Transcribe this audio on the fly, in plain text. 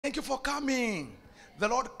Thank you for coming. The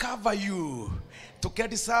Lord cover you.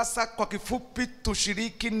 Tuketi sasa kwa kifupi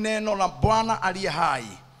tushiriki neno la Bwana aliye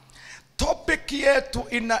hai. Topic yetu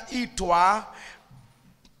inaitwa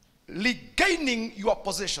regaining your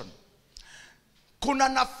possession. Kuna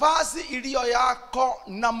nafasi iliyo yako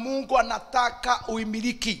na Mungu anataka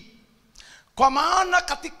uimiliki. Kwa maana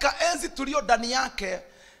katika enzi tulio ndani yake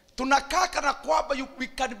tunakaa kana kwamba we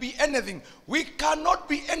can be anything. We cannot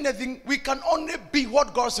be anything. We can only be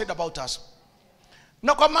what God said about us.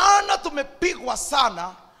 Na kwa maana tumepigwa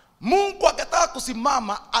sana, Mungu akitaka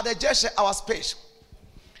kusimama arejeshe our space.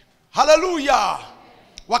 Hallelujah.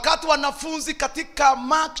 Wakati wanafunzi katika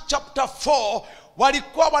Mark chapter 4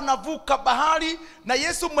 walikuwa wanavuka bahari na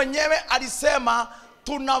Yesu mwenyewe alisema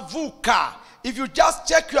tunavuka. If you just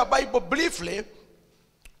check your Bible briefly,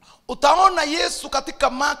 utaona Yesu katika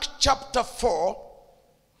Mark chapter 4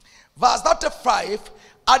 verse 35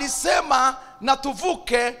 alisema na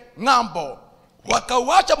tuvuke ng'ambo.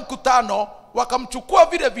 Wakauacha mkutano, wakamchukua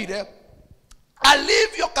vile vile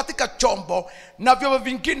alivyo katika chombo na vyombo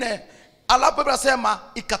vingine. Alafu anasema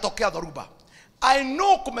ikatokea dhoruba. I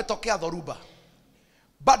know kumetokea dhoruba,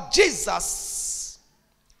 but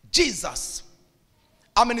Jesus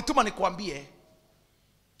amenituma nikuambie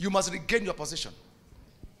you must regain your position.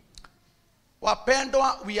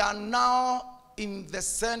 Wapendwa, we are now in the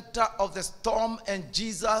center of the storm and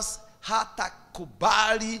Jesus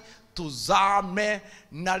hatakubali tuzame.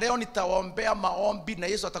 Na leo nitawaombea maombi na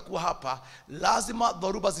Yesu atakuwa hapa. Lazima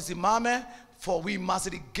dhoruba zisimame, for we must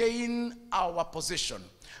regain our position.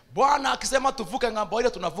 Bwana akisema tuvuke ng'ambo ile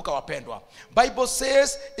tunavuka, wapendwa. Bible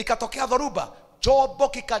says ikatokea dhoruba, chombo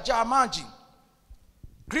kikajaa maji.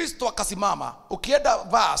 Kristo akasimama. Ukienda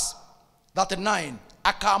verse 39,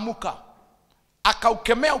 akaamuka,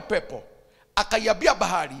 akaukemea upepo, akaiambia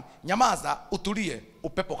bahari nyamaza, utulie,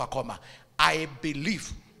 upepo ukakoma. I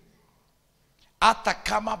believe hata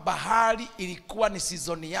kama bahari ilikuwa ni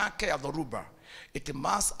season yake ya dhoruba, it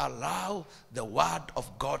must allow the word of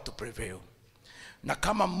God to prevail. Na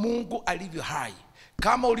kama Mungu alivyo hai,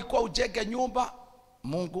 kama ulikuwa ujenge nyumba,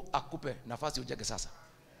 Mungu akupe nafasi ujenge sasa.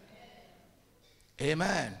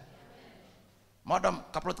 Amen. Madam,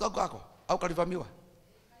 kaploti kako au kalivamiwa?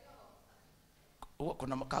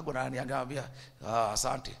 Kuna makago na niambia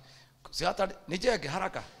asante. Si hata nijenge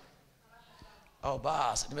haraka. Oh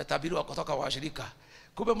bas, nimetabiriwa kutoka washirika.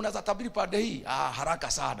 Kumbe mnaweza tabiri pande hii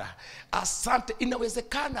haraka sana. Asante,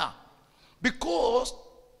 inawezekana. Because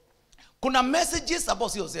kuna messages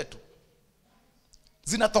ambazo sio zetu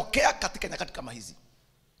zinatokea katika nyakati kama hizi.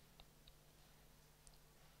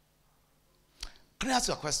 Can I ask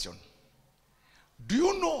you a question? Do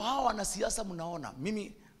you know how wanasiasa mnaona?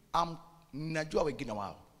 Mimi najua wengine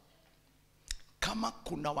wao. Kama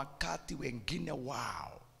kuna wakati wengine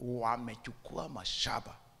wao wamechukua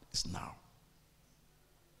mashamba, is now.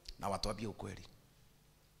 Na watuambie ukweli.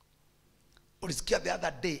 Ulisikia the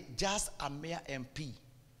other day, just a mere MP.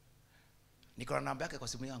 Niko na namba yake kwa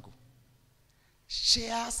simu yangu.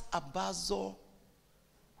 Shares ambazo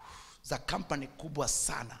za company kubwa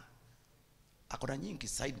sana. Akona nyingi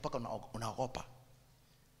zaidi mpaka unaogopa.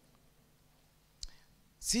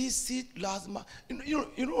 Sisi lazima,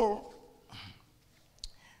 you know,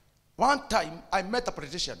 one time I met a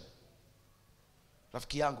politician,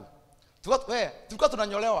 rafiki yangu. Tulikuwa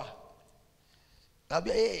tunanyolewa.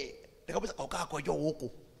 Kabia nikamwambia kukaa kwa hiyo huko.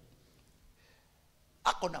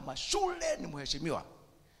 Ako na mashule, ni mheshimiwa.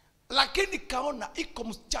 Lakini kaona iko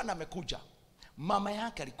msichana amekuja. Mama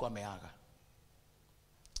yake alikuwa ameaga.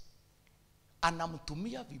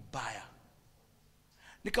 Anamtumia vibaya.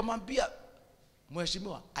 Nikamwambia,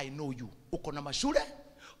 mheshimiwa, I know you. Uko na mashule,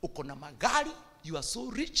 uko na magari, you are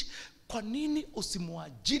so rich. Kwa nini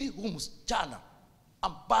usimwajiri huyu msichana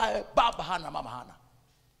ambaye baba hana mama hana?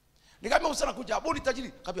 Nikamwambia msichana kuja, abuni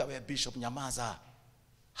tajiri. Kabla wewe bishop nyamaza.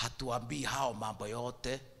 Hatuambii hao mambo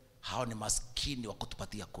yote. Hao ni maskini wa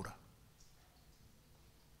kutupatia kura.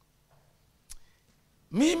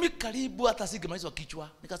 Mimi karibu hata sigemaliza kichwa.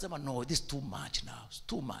 Nikasema no, this is too much now. It's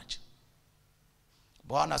too much.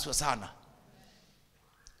 Bwana asifiwe sana.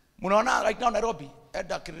 Mnaona right now Nairobi,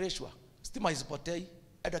 eda Kireshwa, stima isipotei,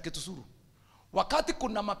 eda Kitusuru. Wakati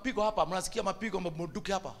kuna mapigo hapa, mnasikia mapigo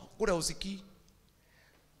mbuduki hapa, kule usikii.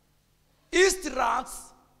 Eastlands,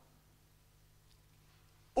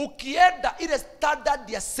 ukienda ile standard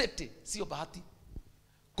ya city, sio bahati.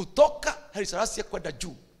 Kutoka Harisarasi kwenda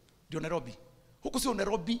juu, ndio Nairobi. Huku sio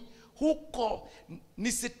Nairobi, huko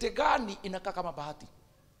ni city gani inakaa kama bahati.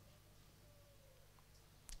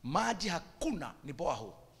 Maji hakuna, ni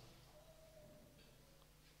boho.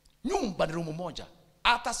 Nyumba ni room moja.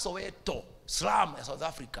 Hata Soweto, slum ya South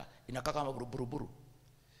Africa inakaa kama buruburu.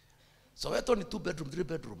 Soweto ni 2 bedroom, 3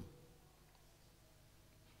 bedroom.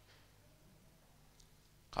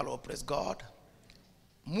 Hello, praise God.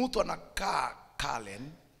 Mtu anakaa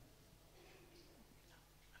Kalen.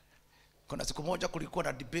 Kuna siku moja kulikuwa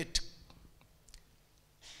na debate.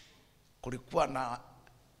 Kulikuwa na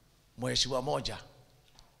mheshimiwa moja.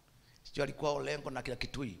 Sio alikuwa Olengo na kila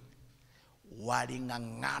Kitui.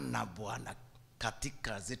 Waling'ang'ana bwana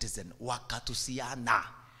katika Citizen wakatusiana.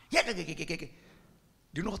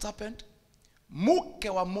 Do you know what happened? Mke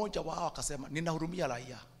wa moja wao akasema ninahurumia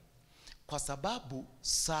raia. Kwa sababu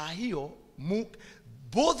saa hiyo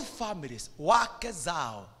both families wake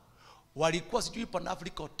zao walikuwa sijui Pan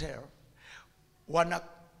Africa Hotel, wana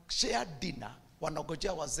share dinner,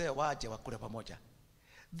 wanagojea wazee waje wakule pamoja.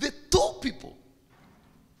 The two people,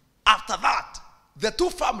 after that, the two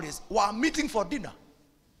families were meeting for dinner.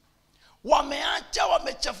 Wameacha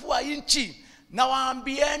wamechafua inchi, na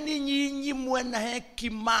waambieni nyinyi mwe na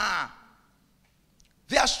hekima.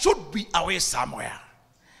 There should be a way somewhere.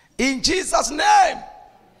 In Jesus' name.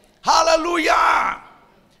 Hallelujah.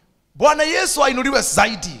 Bwana Yesu ainuliwe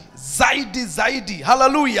zaidi. Zaidi, zaidi.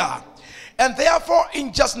 Hallelujah. And therefore,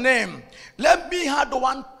 in Jesus' name, let me add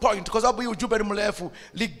one point, because I'll be ujumbe mrefu,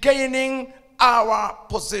 regaining our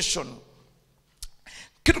position.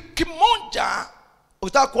 Kitu kimoja,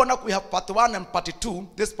 utaka kuona we have part 1 and part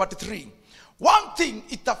 2, this part 3. One thing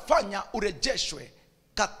itafanya urejeshwe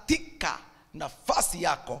katika nafasi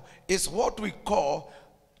yako is what we call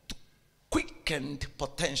quickened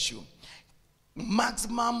potential.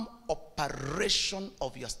 Maximum operation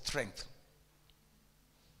of your strength.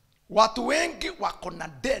 Watu wengi wako na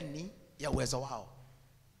deni ya uwezo wao.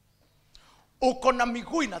 Uko na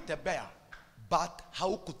miguu inatembea, but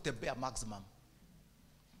haukutembea maximum.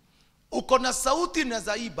 Uko na sauti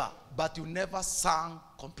inaweza imba, but you never sang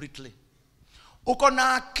completely. Uko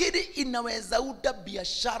na akili inaweza unda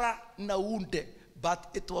biashara na unde, but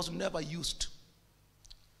it was never used.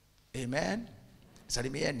 Amen.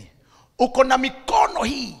 Salimieni. Uko na mikono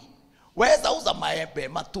hii, weza uza maembe,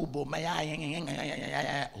 matubo,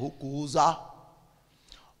 mayai, hukuuza.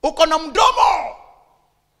 Uko na mdomo,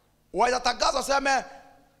 weza tangaza seme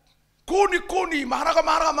kuni,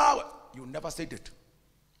 maharaka. You never said it.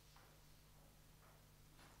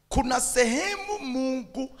 Kuna sehemu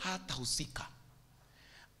Mungu hatahusika.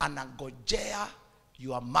 Anangojea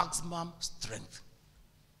your maximum strength.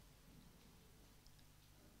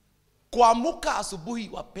 Kuamka asubuhi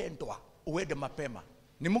wapendwa, uende mapema.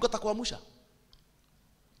 Ni Mungu atakuamsha.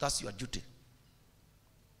 That's your duty.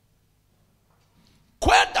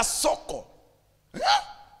 Kwenda soko.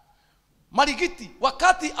 Marigiti,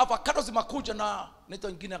 wakati avocado zimakuja na neto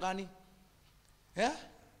nyingine gani?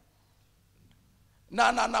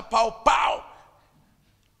 Na pao.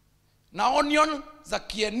 Na onion za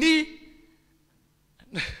kieni.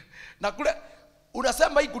 Na kule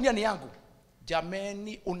unasema hii gunia ni yangu.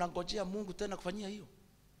 Jameni, unangojea Mungu tena kufanyia hiyo?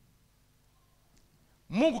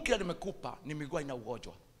 Mungu kila nimekupa ni miguu ina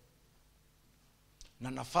ugonjwa.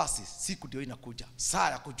 Na nafasi siku ndio inakuja. Saa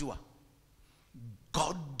ya kujua.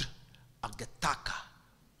 God angetaka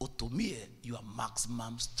utumie your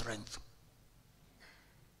maximum strength.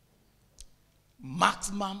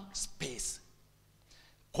 Maximum space.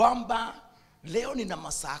 Kwamba leo nina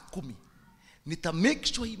masaa 10. Nita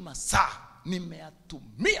make sure hii masaa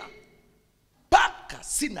nimeyatumia paka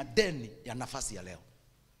sina deni ya nafasi ya leo.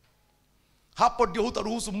 Hapo ndio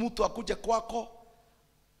hutaruhusu mtu akuje kwako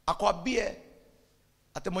akwambie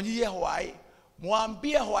atemonyie hwai,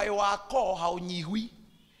 mwambie hwai wako haunyihui.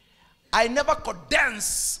 I never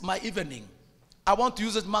condense my evening. I want to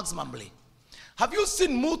use it maximally. Have you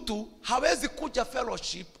seen mtu hawezi kuja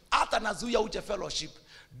fellowship hata nazuia uje fellowship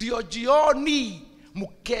ndio jioni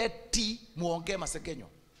muketi muongee masegenyo?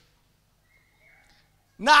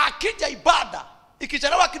 Na akija ibada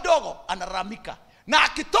ikichelewa kidogo anaramika, na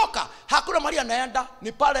akitoka hakuna mahali anaenda,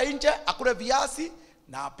 ni pale nje akule viazi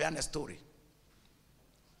na apeane story.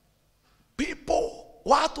 People,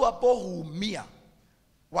 watu ambao huumia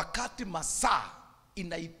wakati masaa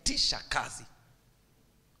inaitisha kazi.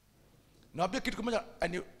 Naambia kitu kimoja,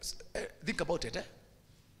 and you think about it.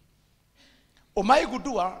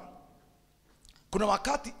 Umaigundua kuna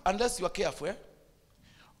wakati, unless you are careful,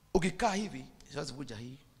 ukikaa hivi, siwezi kuja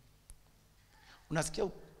hii, unasikia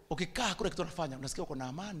ukikaa hakuna kitu unafanya, unasikia uko na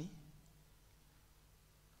amani.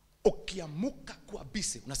 Ukiamuka kuwa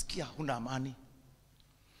busy, unasikia huna amani.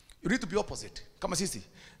 You need to be opposite. Kama sisi,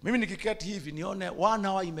 mimi nikiketi hivi nione 1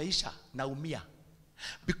 hour imeisha, naumia,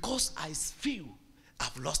 because I feel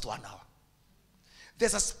I've lost 1 hour.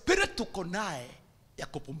 There's a spirit tuko naye ya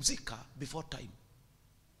kupumzika before time.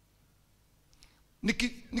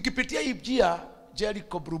 Nikipitia hii njia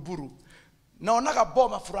Jericho Buruburu, naonaga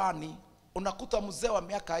boma fulani, unakuta mzee wa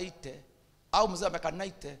miaka 80 au mzee wa miaka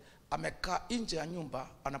 90 amekaa nje ya nyumba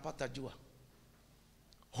anapata jua.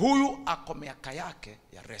 Huyu ako miaka yake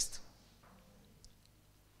ya rest.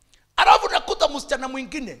 Alafu nakuta msichana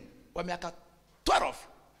mwingine wa miaka 12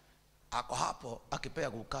 ako hapo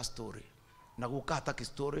akipea kukaa story. Na kukaa hataki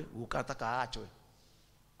story, kukaa hataka aachwe.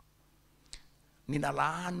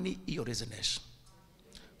 Ninalaani hiyo resignation.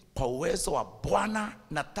 Kwa uwezo wa Bwana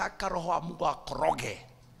nataka roho wa Mungu akoroge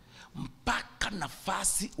mpaka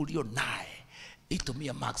nafasi ulio naye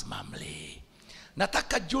itumie maximally.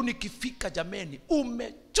 Nataka jioni kifika jameni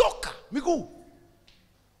umechoka miguu,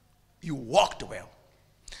 you walked well.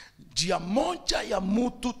 Njia moja ya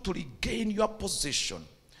mtu to regain your position,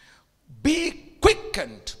 be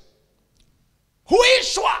quickened,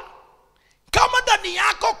 huishwa. Kama ndani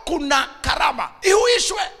yako kuna karama,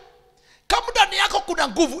 ihuishwe. Kama ndani yako kuna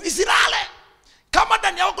nguvu, isilale. Kama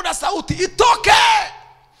ndani yako kuna sauti, itoke.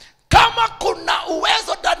 Kama kuna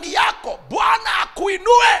uwezo ndani yako, Bwana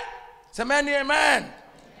akuinue. Semeni amen.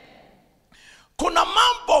 Kuna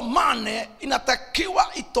mambo mane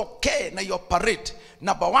inatakiwa itokee na ioperate.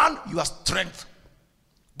 Number 1, your strength.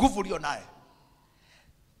 Nguvu ulio naye.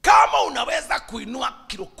 Kama unaweza kuinua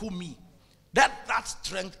kilo 10, let that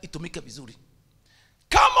strength itumike vizuri.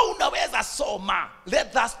 Kama unaweza soma,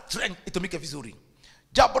 let that strength itumike vizuri.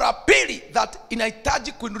 Jambo la pili that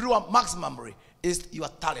inahitaji kuinuliwa maximally is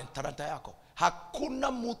your talent, talanta yako.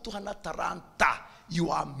 Hakuna mtu hana talanta.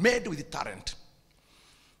 You are made with talent.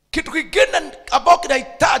 Kitu kingine ambao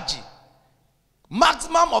kinahitaji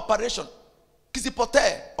maximum operation,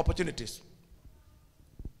 kisipotee opportunities.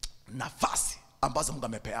 Nafasi ambazo Mungu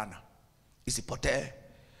amepeana isipotee.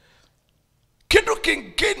 Kitu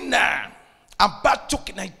kingine ambacho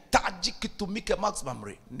kinahitaji kitumike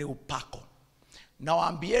maximally ni upako. Na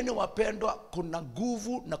waambieni wapendwa, kuna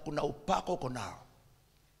nguvu na kuna upako uko nao.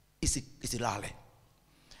 Isilale.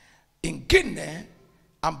 Ingine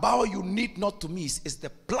ambao you need not to miss is the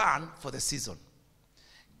plan for the season.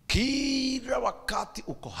 Kila wakati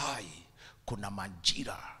uko hai kuna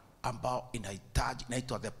majira ambao inahitaji,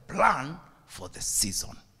 inaitwa the plan for the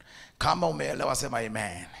season. Kama umeelewa sema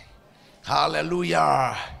amen.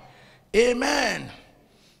 Hallelujah. Amen.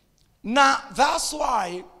 Now that's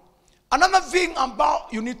why another thing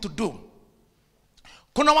about you need to do.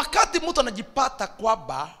 Kuna wakati mtu anajipata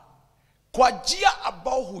kwamba kwa njia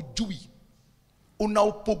ambao hujui una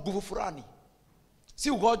upungufu fulani.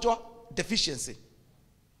 Si ugonjwa, deficiency.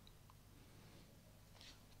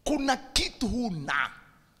 Kuna kitu huna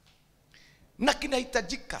na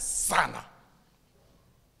kinahitajika sana.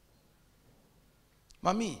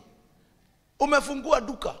 Mami, umefungua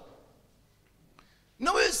duka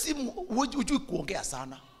na wewe si hujui kuongea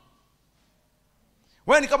sana.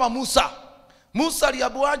 Wewe ni kama Musa. Musa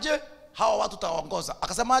aliambiwaje? Hawa watu tawaongoza.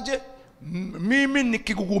 Akasemaje? Mimi ni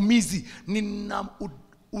kigugumizi, nina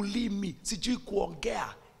ulimi, sijui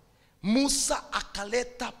kuongea. Musa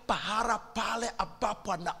akaleta pahara pale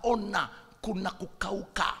ambapo anaona kuna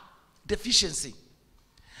kukauka, deficiency.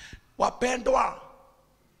 Wapendwa,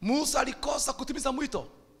 Musa alikosa kutimiza mwito?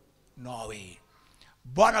 No way.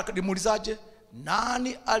 Bwana akalimuulizaje?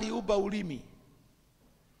 Nani aliumba ulimi?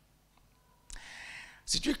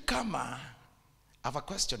 Sijui kama I have a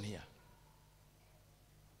question here.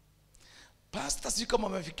 Pastor, sijui kama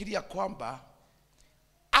umefikiria kwamba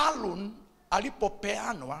Aaron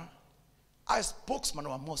alipopeanwa as spokesman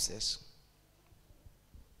wa Moses,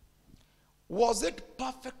 was it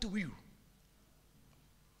perfect will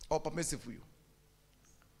or permissive will?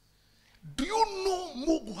 Do you know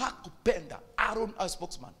Mungu hakupenda Aaron as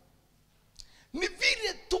spokesman? Ni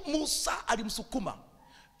vile tu Musa alimsukuma.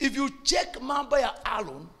 If you check mambo ya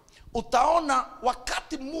Aaron, utaona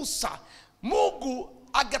wakati Musa, Mungu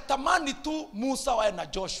angetamani tu Musa wae na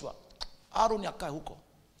Joshua, Aaron akae huko.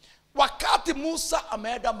 Wakati Musa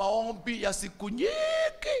ameenda maombi ya siku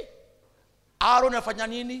nyingi, Aaron afanya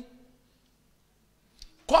nini?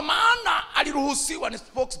 Kwa maana aliruhusiwa ni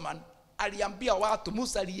spokesman, aliambia watu,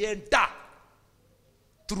 Musa alienda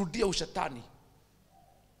turudie ushetani.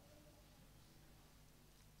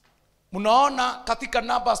 Munaona katika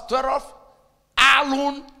Numbers 12,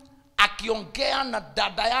 Aaron akiongea na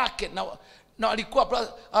dada yake na alikuwa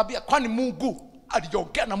abia, kwani Mungu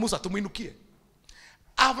aliongea na Musa tumuinukie?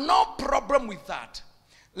 I have no problem with that.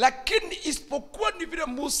 Lakini isipokuwa ni vile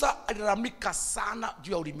Musa alilalamika sana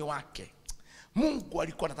juu ya ulimi wake. Mungu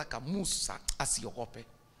alikuwa anataka Musa asiogope.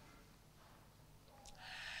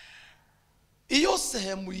 Iyo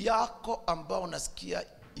sehemu yako ambao unasikia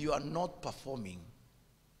you are not performing,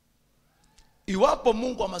 iwapo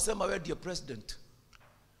Mungu amesema wewe ndiye president,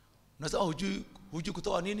 unasema hujui hujui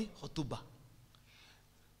kutoa nini? Hotuba.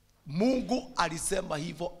 Mungu alisema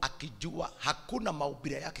hivyo akijua hakuna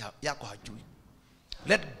mahubiri yako hajui.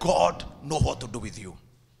 Let God know what to do with you.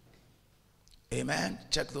 Amen.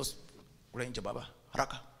 Check those range baba.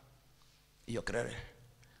 Haraka. Iyo kelele.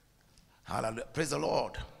 Hallelujah. Praise the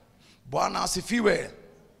Lord. Bwana asifiwe.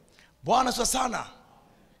 Bwana sana.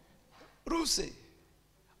 Ruse.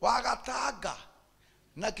 Wagataga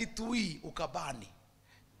na Kitui ukabani.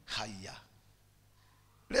 Haya.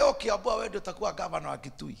 Leo kiabua wewe ndio utakuwa gavana wa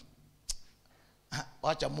Kitui.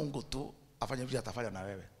 Wacha Mungu tu afanye vile atafanya na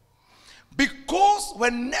wewe. Because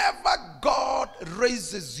whenever God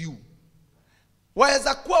raises you,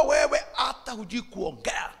 waweza kuwa wewe hata hujui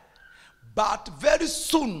kuongea, but very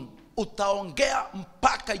soon utaongea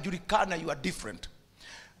mpaka ijulikane you are different.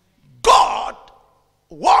 God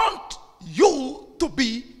want you to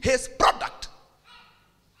be his product.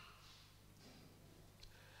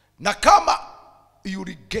 Na kama you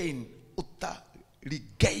regain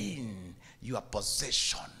your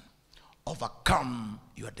possession, overcome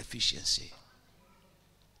your deficiency.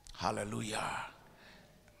 Hallelujah.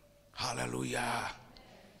 Hallelujah.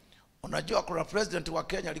 Unajua kuna president wa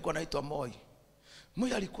Kenya alikuwa anaitwa Moi.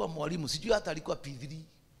 Moi alikuwa mwalimu, sijui hata alikuwa P3.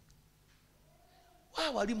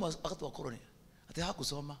 Walimu wakati wa koloni hata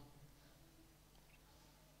hakusoma,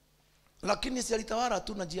 lakini si alitawala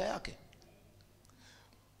tu na njia yake.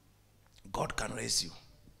 God can raise you.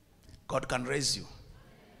 God can raise you.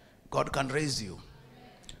 God can raise you.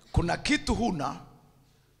 Kuna kitu huna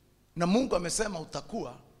na Mungu amesema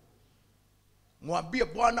utakuwa. Mwambie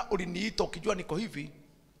Bwana, uliniita ukijua niko hivi.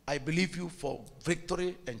 I believe you for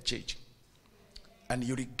victory and change, and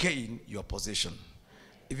you regain your position.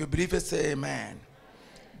 If you believe it, say amen.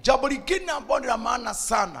 Jambo lingine ambalo ni la maana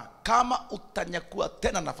sana, kama utanyakua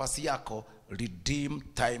tena nafasi yako, redeem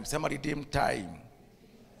time. Sema redeem time.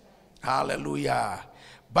 Hallelujah.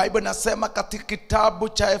 Bible nasema katika kitabu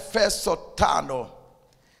cha Efeso 5.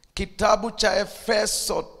 Kitabu cha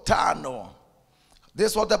Efeso 5. This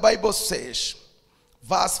is what the Bible says.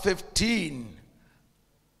 Verse 15.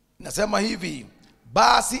 Nasema hivi,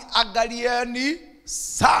 basi angalieni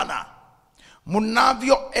sana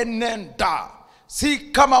mnavyoenenda, si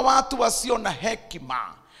kama watu wasio na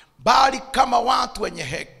hekima, bali kama watu wenye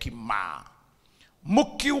hekima,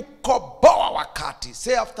 mkiukoboa wakati.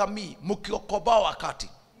 Say after me, mkiukoboa wakati.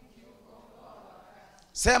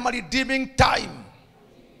 Sema redeeming time.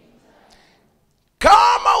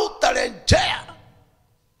 Kama utarejea,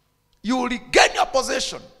 you regain your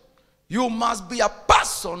possession. You must be a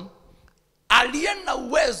person aliye na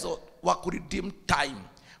uwezo wa kuredeem time.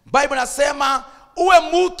 Bible nasema uwe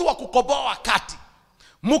mtu wa kukoboa wakati.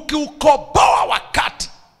 Mkiukoboa wakati.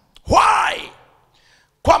 Why?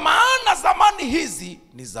 Kwa maana zamani hizi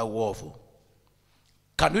ni za uovu.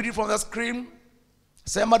 Can we read from the screen?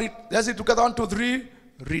 Sema, let's read together, 1, 2, 3.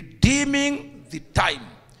 Redeeming the time,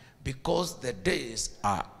 because the days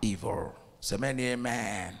are evil. Semeni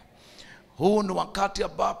amen. Huu ni wakati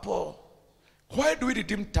ambapo, why do we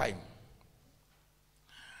redeem time?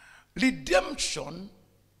 Redemption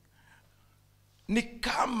ni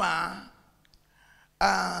kama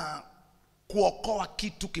kuokoa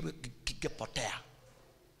kitu kikipotea.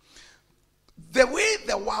 The way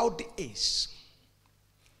the world is,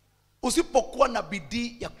 usipokuwa na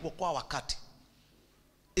bidii ya kuokoa wakati,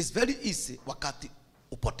 it's very easy wakati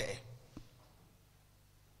upotee.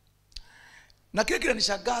 Na kile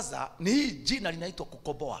kinanishangaza ni hii jina linaitwa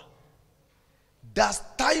kukoboa. Does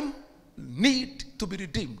time need to be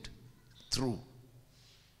redeemed? True.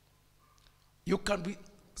 You can be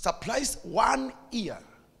surprised 1 year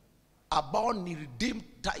about ni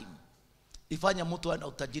redeemed time. Ifanya mtu ana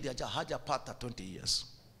utajiri hajapata 20 years.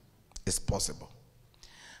 It's possible.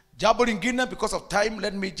 Jambo lingine, because of time,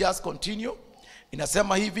 let me just continue.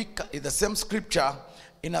 Inasema hivi, in the same scripture,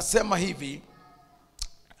 inasema hivi,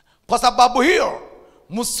 kwa sababu hiyo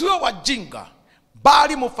msiwe wajinga,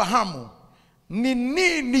 bali mfahamu ni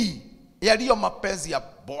nini yaliyo mapenzi ya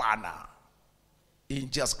Bwana. In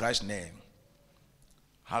Jesus Christ's name.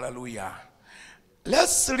 Hallelujah.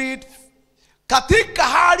 Let's read. Katika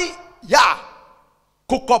hali ya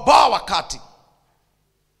kukoboa wakati,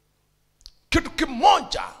 kitu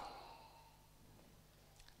kimoja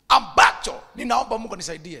ambacho ninaomba Mungu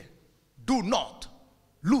nisaidie, do not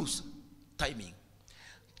lose timing.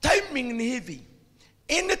 Timing ni hivi,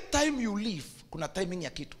 anytime you live, kuna timing ya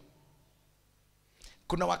kitu.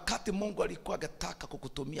 Kuna wakati Mungu alikuwa angetaka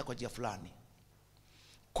kukutumia kwa njia fulani.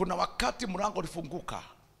 Kuna wakati mlango ulifunguka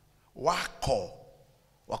wako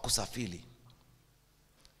wa kusafiri.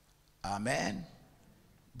 Amen.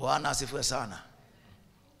 Bwana asifiwe sana.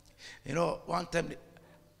 You know, one time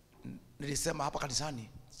nilisema hapa kanisani,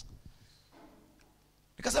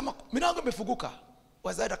 nikasema milango imefunguka.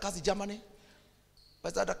 Wazaenda kazi Germany,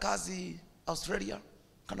 wazaenda kazi Australia,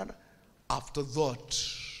 Canada. After that,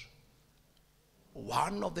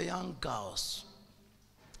 one of the young girls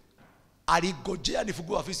aligojea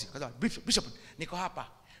nifungue ofisi. Akasema, Bishop, niko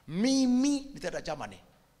hapa, mimi nitaenda Germany.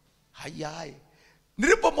 Hayai,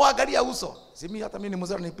 nilipomwangalia uso, simi hata mimi ni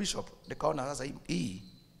mzee ni bishop, nikaona sasa hii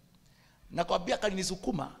nakwambia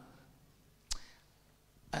kaninisukuma.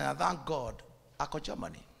 And I thank God ako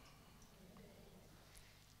Germany.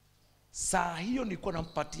 Saa hiyo nilikuwa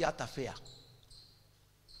nampatia hata fare.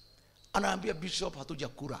 Anaambia Bishop, hatuja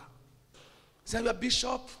kura. Sasa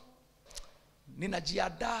Bishop,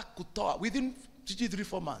 ninajiandaa kutoa within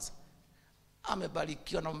 3-4 months.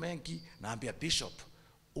 Amebarikiwa na mengi. Naambia Bishop,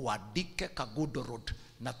 uandike Kagudo Road,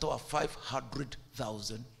 natoa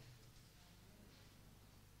 500,000.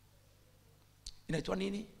 Inaitwa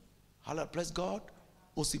nini? Hallelujah, praise God.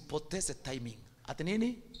 Usipoteze timing. Ati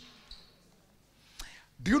nini?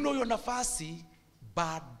 Do you know your nafasi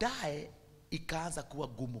baadaye ikaanza kuwa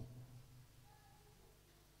gumu?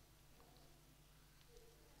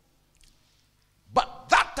 But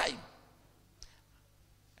that time,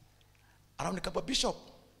 around nikapa Bishop,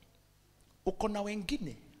 uko na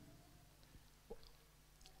wengine.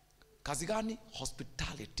 Kazi gani?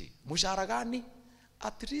 Hospitality. Mshahara gani?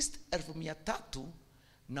 At least 1,300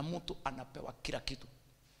 na mtu anapewa kila kitu.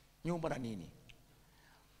 Nyumba na nini.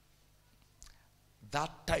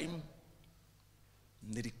 That time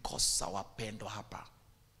nilikosa wapendo hapa.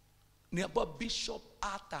 Niambia Bishop,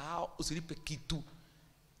 hata hao usilipe kitu.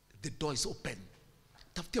 The door is open.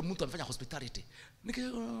 Tafutia mtu amefanya hospitality.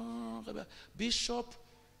 Nikamwambia Bishop,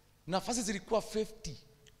 nafasi zilikuwa 50.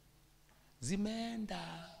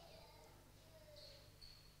 Zimeenda.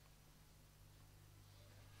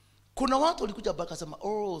 Kuna watu walikuja baka sema,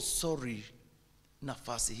 oh sorry,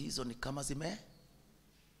 nafasi hizo ni kama zime.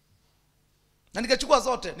 Na nikachukua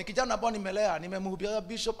zote. Ni kijana ambao nimelea, nimemhubiria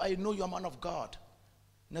Bishop, I know you are man of God.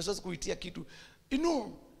 Naweza kuitia kitu. You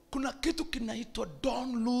know, kuna kitu kinaitwa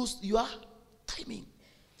don't lose your timing.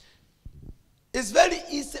 It's very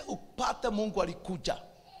easy upate Mungu alikuja,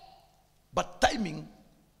 but timing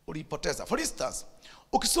ulipoteza. For instance,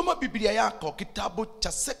 ukisoma Biblia yako kitabu cha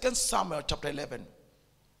 2 Samuel chapter 11,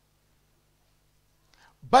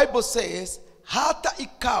 Bible says, hata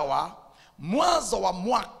ikawa mwanzo wa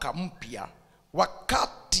mwaka mpya,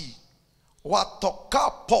 wakati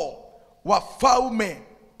watokapo wafalme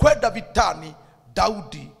kwenda vitani,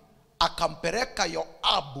 Daudi akampeleka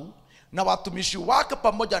Yoabu na watumishi wake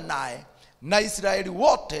pamoja naye, na Israeli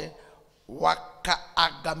wote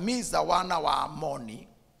wakaangamiza wana wa Amoni.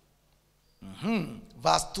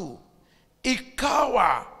 Verse 2.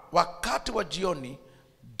 Ikawa wakati wa jioni,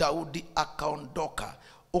 Daudi akaondoka.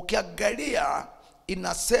 Ukiangalia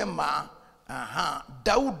inasema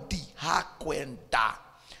Daudi hakwenda.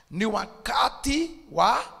 Ni wakati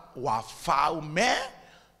wa wafalme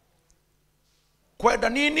kwenda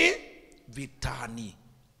nini? Vitani.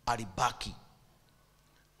 Alibaki.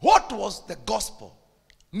 What was the gospel?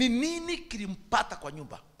 Ni nini kilimpata kwa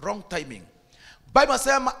nyumba? Wrong timing. Bible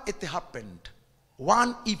sema it happened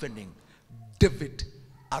one evening, David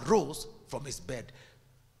arose from his bed.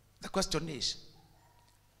 The question is,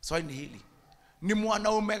 swali ni hili, ni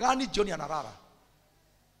mwanaume gani jioni analala?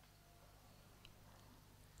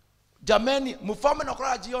 Jameni, mfalme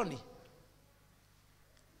anakulala jioni?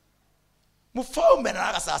 Mfalme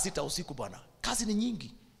analala saa 6 usiku bwana. Kazi ni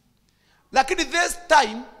nyingi. Lakini this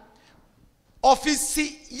time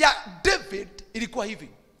ofisi ya David ilikuwa hivi.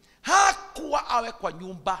 Hakuwa awe kwa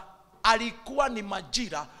nyumba, alikuwa ni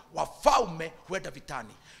majira wafalme kwenda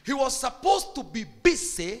vitani. He was supposed to be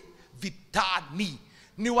busy vitani.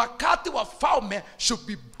 Ni wakati wafalme should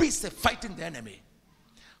be busy fighting the enemy.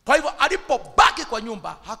 Kwa hivyo alipobaki kwa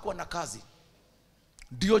nyumba hakuwa na kazi.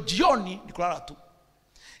 Ndio jioni ni kulala tu.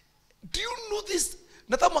 Do you know this?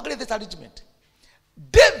 Nataka muangalie this arrangement.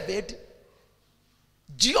 David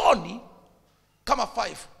jioni kama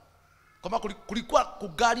 5, kama kulikuwa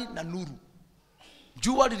kugari na nuru,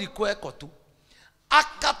 jua lilikuwa eko tu,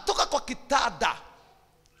 akatoka kwa kitanda,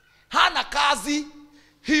 hana kazi.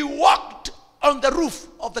 He walked on the roof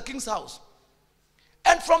of the king's house,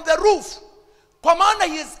 and from the roof, kwa maana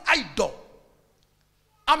he is idle,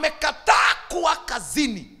 amekataa kuwa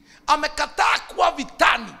kazini, amekataa kuwa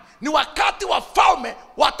vitani. Ni wakati wafalme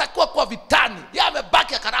watakuwa kwa vitani, yeye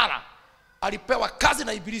amebaki akalala. Alipewa kazi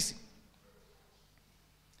na ibilisi.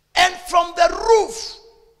 And from the roof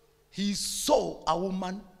he saw a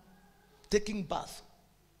woman taking bath.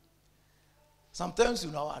 Sometimes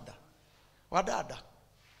wadada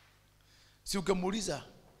si ukemuuliza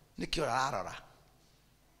Nikiona arora.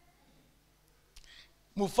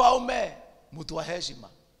 Mfalme mtu wa heshima.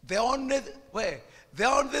 The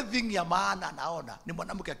only thing ya maana naona ni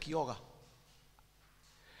mwanamke akioga.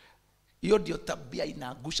 Hiyo ndio tabia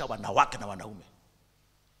inaangusha wanawake na wanaume.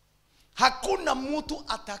 Hakuna mtu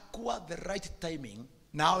atakuwa the right timing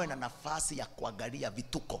na awe na nafasi ya kuangalia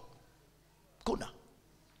vituko. Kuna.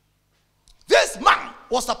 This man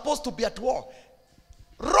was supposed to be at war.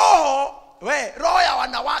 Roho ya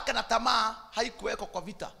wanawake na tamaa haikuweko kwa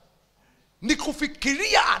vita. Ni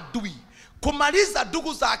kufikiria adui, kumaliza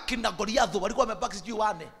ndugu za kina Goliathi walikuwa wamebaki sijui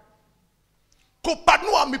wane,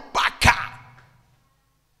 kupanua mipaka,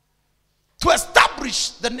 to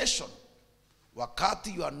establish the nation.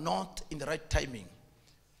 Wakati you are not in the right timing,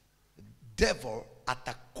 devil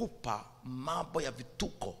atakupa mambo ya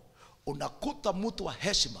vituko, unakuta mtu wa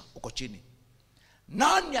heshima uko chini.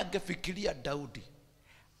 Nani angefikiria Daudi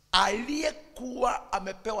aliyekuwa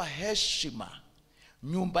amepewa heshima,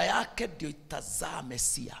 nyumba yake ndio itazaa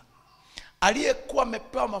Mesia, aliyekuwa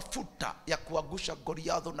amepewa mafuta ya kuagusha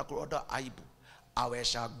Goliathi na kuondoa aibu,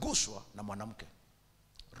 aweshaguswa na mwanamke?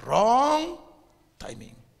 Wrong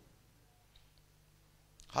timing.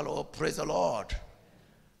 Hello, praise the Lord.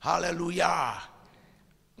 Hallelujah.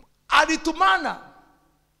 Alitumana.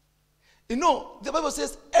 You know, the Bible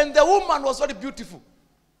says, and the woman was very beautiful.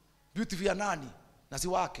 Beautiful ya nani? Na si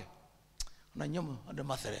wake. Na nyomo ande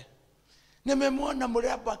mathere. Nimemwona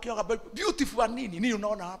mrembo akioga beautiful wa nini? Nini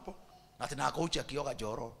unaona hapo? Na tena akauchi akioga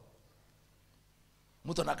joro.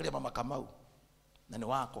 Mtu anaangalia mama Kamau. Na ni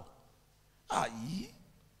wako. Ai.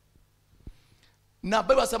 Na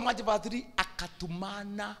Bible samaji vadri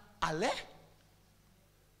akatumana ale.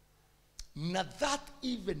 Na that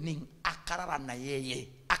evening akarara na yeye,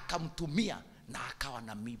 akamtumia na akawa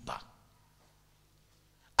na miba.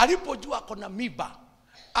 Alipojua ako na miba,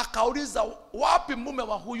 akauliza wapi mume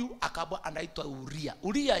wa huyu? Akaambia anaitwa Uria.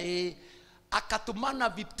 Uria akatumana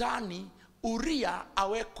vitani, Uria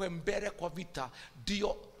awekwe mbele kwa vita,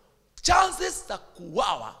 ndio chances za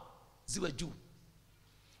kuwawa ziwe juu.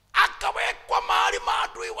 Akawekwa mahali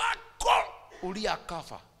maadui wako, Uria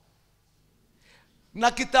akafa.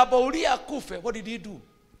 Na kitabu Uria kufe, what did he do?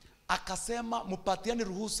 Akasema mpatiani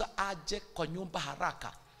ruhusa aje kwa nyumba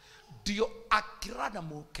haraka. Ndio akirana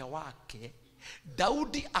mke wake,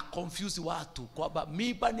 Daudi akonfuse watu kwamba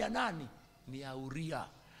miba ni ya nani? Ni ya Uria.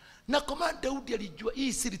 Na kama Daudi alijua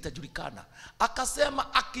hii siri itajulikana,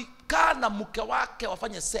 akasema akikaa na mke wake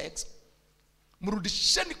wafanye sex,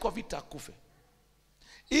 mrudisheni kwa vita akufe.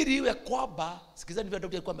 Ili iwe kwamba, sikizani vile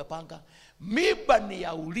Daudi alikuwa amepanga, miba ni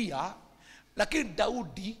ya Uria, lakini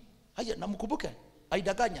Daudi, haya namkumbuke,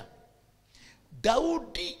 aidaganya.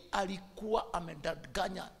 Daudi alikuwa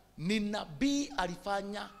amedanganya, ni nabii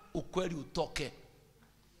alifanya ukweli utoke.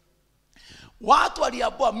 Watu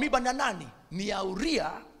waliambua miba ni nani? Ni ya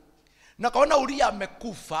Uria. Na kaona Uria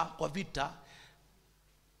amekufa kwa vita,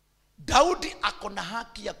 Daudi akona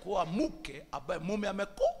haki ya kuwa mke ambaye mume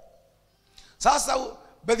amekufa. Sasa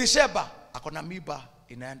Bathsheba akona miba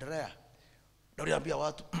inaendelea. Daudi anambia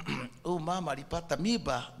watu, huyu mama alipata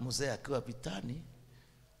miba mzee akiwa vitani,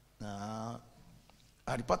 na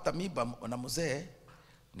alipata miba na mzee,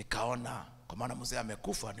 nikaona kwa maana mzee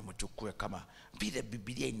amekufa nimchukue kama vile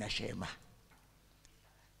Biblia inasema.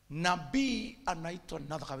 Nabii anaitwa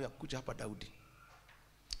Nathan kuja hapa Daudi.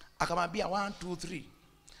 Akamwambia 1 2 3.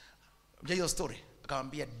 Mjia hiyo story.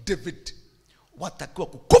 Akamwambia David, watakiwa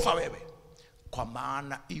kukufa wewe, kwa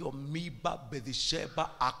maana hiyo miba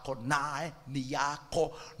Bathsheba ako naye ni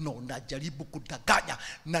yako, na unajaribu kudanganya,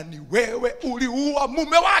 na ni wewe uliua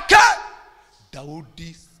mume wake.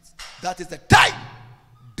 Daudi, that is the time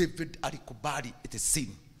David alikubali it is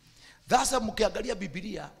sin. Sasa mkiangalia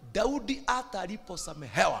Biblia, Daudi hata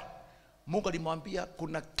aliposamehewa, Mungu alimwambia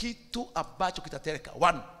kuna kitu ambacho kitatendeka.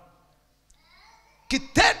 1,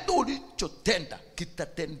 kitendo ulichotenda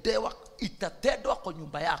itatendwa kwa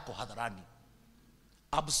nyumba yako hadharani.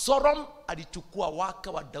 Absalom alichukua wake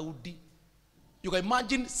wa Daudi. You can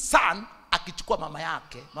imagine son akichukua mama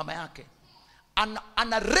yake.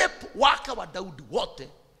 Ana rape wake wa Daudi wote.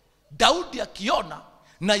 Daudi akiona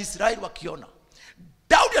na Israeli wakiona.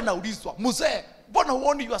 Daudi anaulizwa, mzee, mbona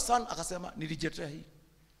huoni your son? Akasema nilijetea hii.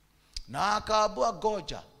 Na akaambia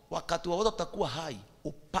goja, wakati wote utakuwa hai,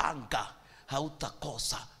 upanga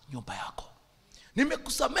hautakosa nyumba yako.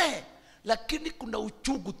 Nimekusamehe, lakini kuna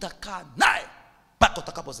uchungu utakaa naye mpaka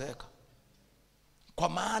utakapozeeka. Kwa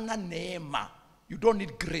maana neema, you don't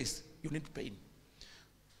need grace, you need pain.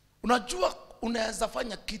 Unajua unaweza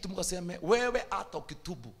fanya kitu Mungu aseme wewe hata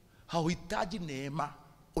ukitubu hauhitaji neema,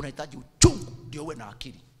 unahitaji uchungu ndio uwe na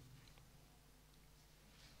akili.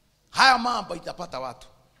 Haya mambo itapata watu.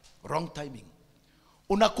 Wrong timing.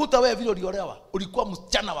 Unakuta wewe vile uliolewa, ulikuwa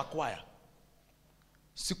msichana wa kwaya.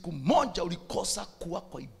 Siku moja ulikosa kuwa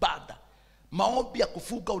kwa ibada. Maombi ya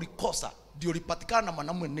kufuga ulikosa, ndio ulipatikana na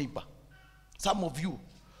mwanamume neighbor. Some of you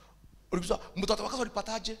ulikusema mtoto wako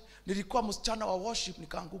ulipataje? Nilikuwa msichana wa worship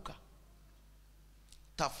nikaanguka.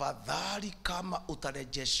 Tafadhali kama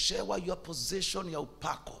utarejeshewa your position ya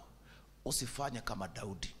upako, usifanye kama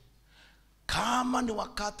Daudi. Kama ni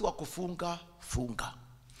wakati wa kufunga, funga.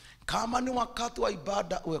 Kama ni wakati wa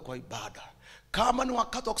ibada, uwe kwa ibada. Kama ni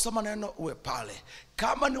wakati wa kusoma neno, uwe pale.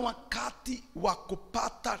 Kama ni wakati wa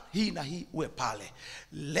kupata hii na hii, uwe pale.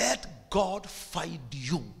 Let God find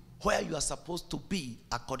you where you are supposed to be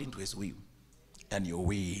according to his will, and you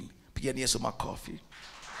win. Pigeni Yesu makofi.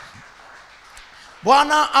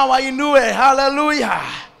 Bwana awainue. Hallelujah.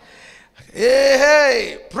 Hey,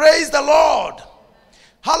 hey, praise the Lord.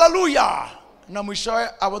 Hallelujah. Na mwishowe,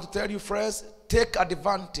 I want to tell you friends, take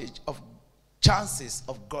advantage of chances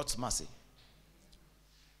of God's mercy.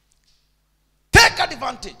 Take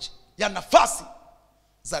advantage ya nafasi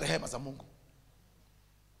za rehema za Mungu.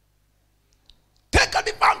 Take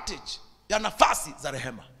advantage ya nafasi za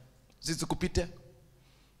rehema zisikupite.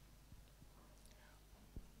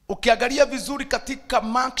 Ukiangalia vizuri katika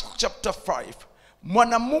Mark chapter 5,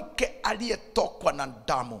 mwanamke aliyetokwa na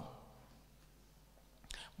damu.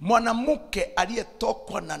 Mwanamke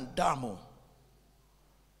aliyetokwa na damu.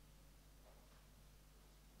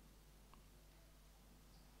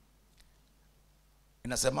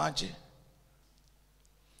 Inasemaje?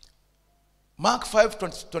 Mark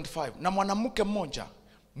 5:25. Na mwanamke mmoja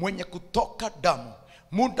mwenye kutoka damu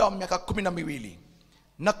muda wa miaka 12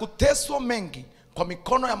 na kuteswa mengi kwa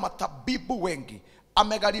mikono ya matabibu wengi,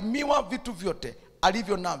 amegharimiwa vitu vyote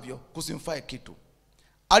alivyo navyo kusimfae kitu.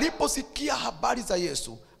 Aliposikia habari za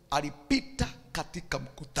Yesu, alipita katika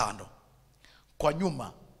mkutano. Kwa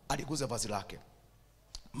nyuma aliguza vazi lake,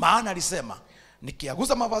 maana alisema,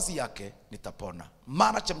 nikiaguza mavazi yake nitapona.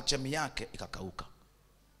 Mara chemchemi yake ikakauka.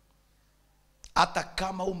 Hata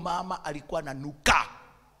kama umama alikuwa na nuka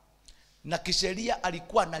na kisheria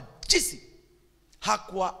alikuwa na jisi,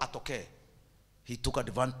 hakuwa atokee. He took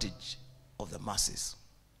advantage of the masses.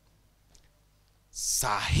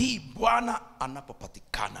 Sahi Bwana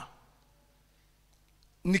anapopatikana,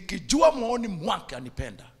 nikijua moyoni mwake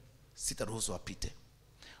anipenda, sitaruhusu apite.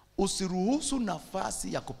 Usiruhusu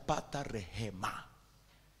nafasi ya kupata rehema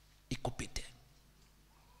ikupite.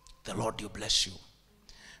 The Lord you bless you.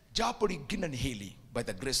 Jambo lingine ni hili, by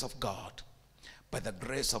the grace of God. By the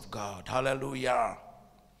grace of God. Hallelujah.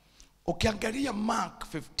 Ukiangalia Mark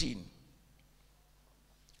 15.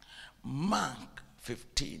 Mark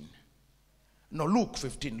 15. No, Luke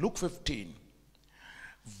 15. Luke 15.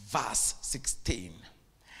 Verse 16.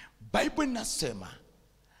 Bible inasema,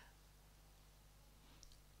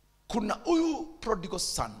 kuna huyu prodigal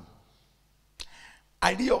son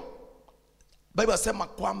Bible inasema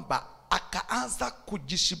kwamba akaanza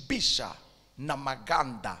kujishibisha na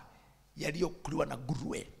maganda yaliyokuliwa na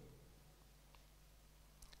nguruwe.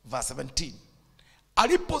 Verse 17.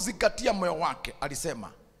 Alipozingatia moyo wake,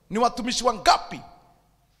 alisema, ni watumishi wangapi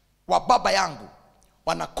wa baba yangu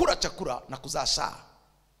wanakula chakula na kuzaa shaa,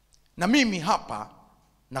 na mimi hapa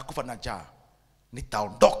nakufa na njaa.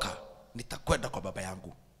 Nitaondoka, nitakwenda kwa baba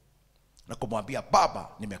yangu na kumwambia, baba,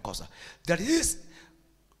 nimekosa. There is,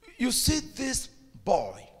 you see, this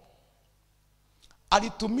boy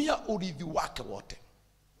alitumia urithi wake wote,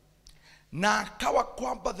 na akawa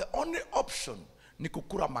kwamba the only option ni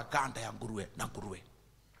kukula maganda ya nguruwe na nguruwe.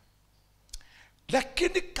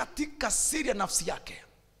 Lakini katika siri ya nafsi yake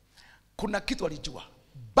kuna kitu alijua.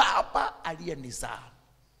 Baba aliyenizaa,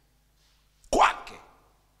 kwake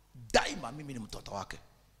daima mimi ni mtoto wake.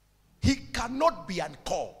 He cannot be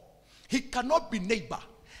uncalled. He cannot be neighbor.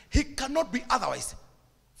 He cannot be otherwise.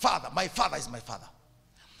 Father, my father is my father.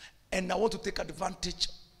 And I want to take advantage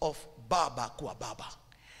of baba kuwa baba.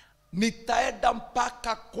 Nitaenda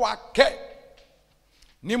mpaka kwake,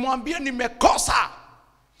 nimwambie nimekosa.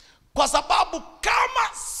 Kwa sababu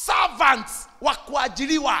kama servants wa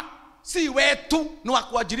kuajiriwa, si wetu, ni wa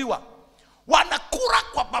kuajiriwa, wanakula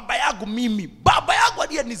kwa baba yangu mimi, baba yangu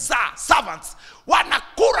aliyenizaa, servants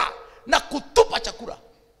wanakula na kutupa chakula.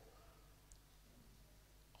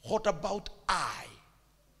 What about I?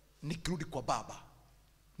 Nikirudi kwa baba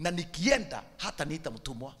na nikienda hata niita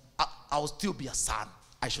mtumwa, I will still be a son.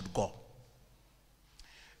 I should go.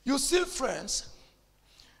 You see friends,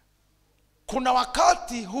 kuna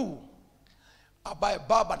wakati huu ambaye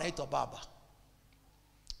baba anaitwa baba.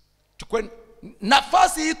 Chukweni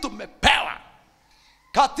nafasi hii tumepewa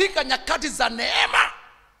katika nyakati za neema.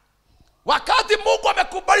 Wakati Mungu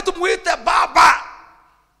amekubali tumuite baba,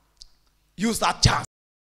 use that chance.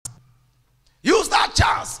 Use that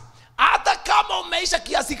chance. Hata kama umeisha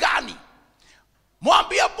kiasi gani,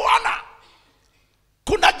 mwambie Bwana,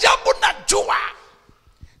 kuna jambo najua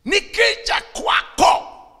nikija kwako,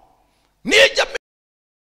 nije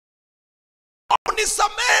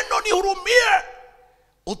unisamehe na unihurumie,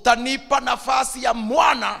 utanipa nafasi ya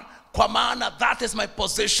mwana, kwa maana that is my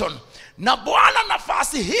position. Na Bwana,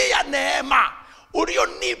 nafasi hii ya neema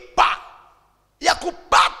ulionipa ya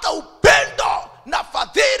kupata upendo na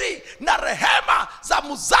fadhili na rehema za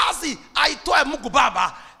mzazi aitwaye Mungu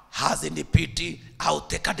Baba, hazinipiti. I'll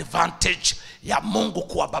take advantage ya Mungu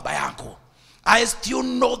kuwa baba yangu. I still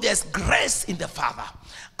know there's grace in the Father.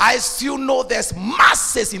 I still know there's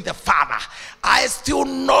mercies in the Father. I still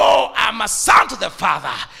know I'm a son to the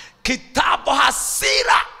Father. Kitabu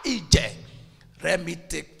hasira ije. Let me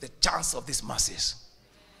take the chance of these mercies.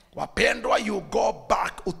 Wapendwa, you go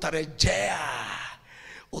back, utarejea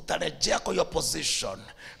kwa your position,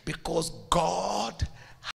 because God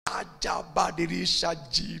hajabadilisha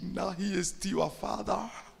jina. He is still a Father.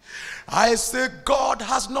 I say God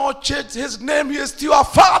has not changed his name. He is still a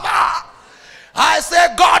Father. I say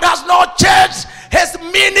God has not changed his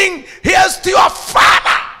meaning. He is still a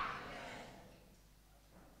Father.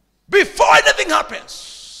 Before anything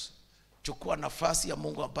happens, chukua nafasi ya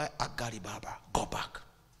Mungu ambaye agali baba. Go back.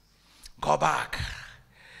 Go back.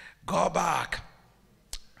 Go back.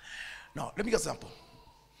 Now, let me give an example.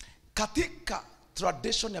 Katika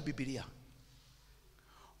tradition ya Biblia,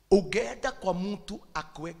 ugeenda kwa mtu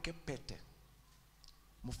akuweke pete,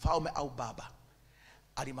 mfalme au baba,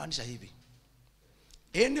 alimaanisha hivi: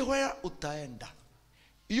 anywhere utaenda,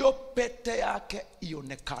 iyo pete yake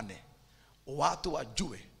ionekane, watu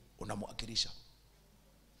wajue unamwakilisha.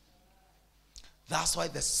 That's why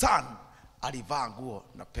the son alivaa nguo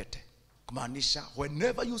na pete, kumaanisha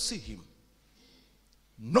whenever you see him,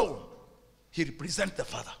 no, he represents the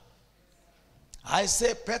Father. I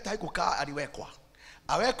say pete haikukaa, aliwekwa.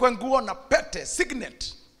 Awekwe nguo na pete,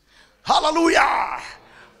 signet. Hallelujah.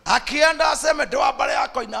 Akienda aseme doa bale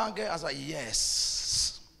yako inange, asa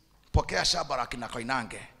yes, pokea shabara kina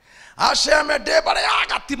koinange. Aseme de bale ya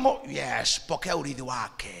Gatimu, yes, pokea urithi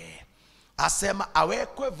wake. Asema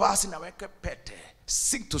awekwe vasi na awekwe pete,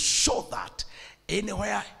 sing to show that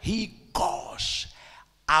anywhere he goes,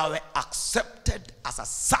 awe accepted as a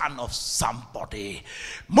son of somebody.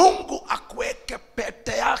 Mungu akuweke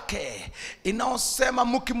pete yake inaosema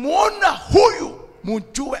mkimuona huyu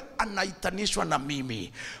mjue anaitanishwa na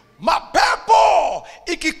mimi. Mapepo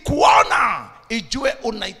ikikuona ijue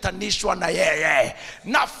unaitanishwa na yeye.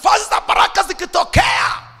 Nafasi za baraka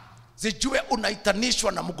zikitokea zijue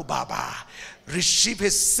unaitanishwa na Mungu Baba. Receive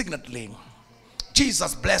his signature.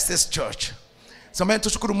 Jesus bless this church. Sema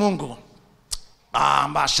tushukuru Mungu.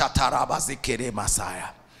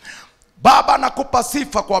 Masaya. Baba, nakupa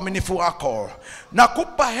sifa kwa uaminifu wako.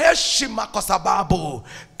 Nakupa heshima kwa sababu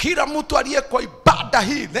kila mtu aliye kwa ibada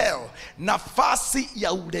hii leo, nafasi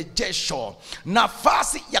ya urejesho,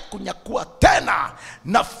 nafasi ya kunyakua tena,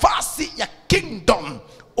 nafasi ya kingdom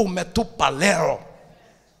umetupa leo.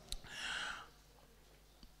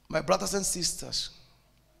 My brothers and sisters,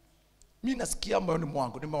 mimi nasikia moyoni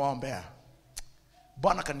mwangu, nimewaombea.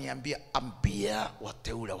 Bwana kaniambia ambia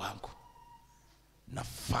wateule wangu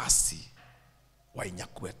nafasi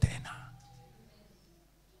wainyakue tena.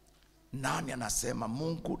 Nani anasema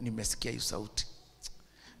Mungu, nimesikia hiyo sauti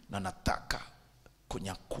na nataka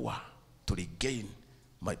kunyakua, to regain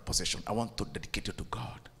my possession. I want to dedicate you to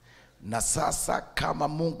God. Na sasa kama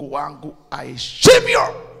Mungu wangu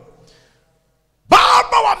aheshimiwe,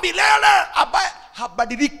 Baba wa milele ambaye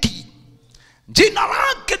habadiliki, jina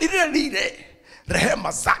lake ni lile lile,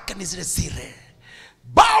 rehema zake ni zile zile.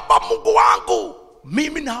 Baba Mungu wangu,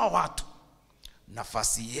 mimi na hawa watu,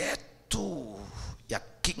 nafasi yetu ya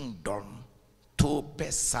kingdom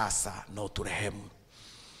tupe sasa na uturehemu.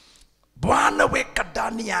 Bwana, weka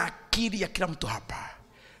ndani ya akili ya kila mtu hapa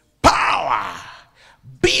power,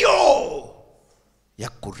 bio ya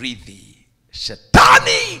kurithi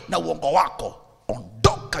shetani na uongo wako.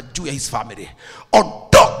 Ondoka juu ya his family.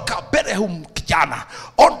 Ondoka mbele huyu kijana.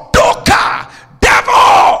 Ondoka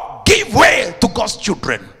devil, give way to God's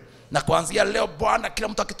children. Na kuanzia leo Bwana, kila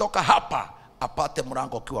mtu akitoka hapa apate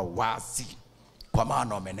mlango ukiwa wazi, kwa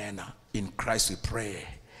maana umenena. In Christ we pray.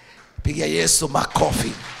 Pigia Yesu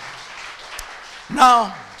makofi.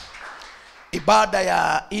 Now, ibada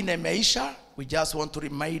ya ine imeisha. We just want to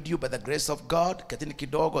remind you by the grace of God, ketini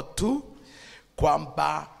kidogo tu,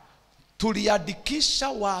 kwamba tuliandikisha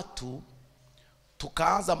watu,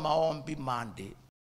 tukaanza maombi Monday,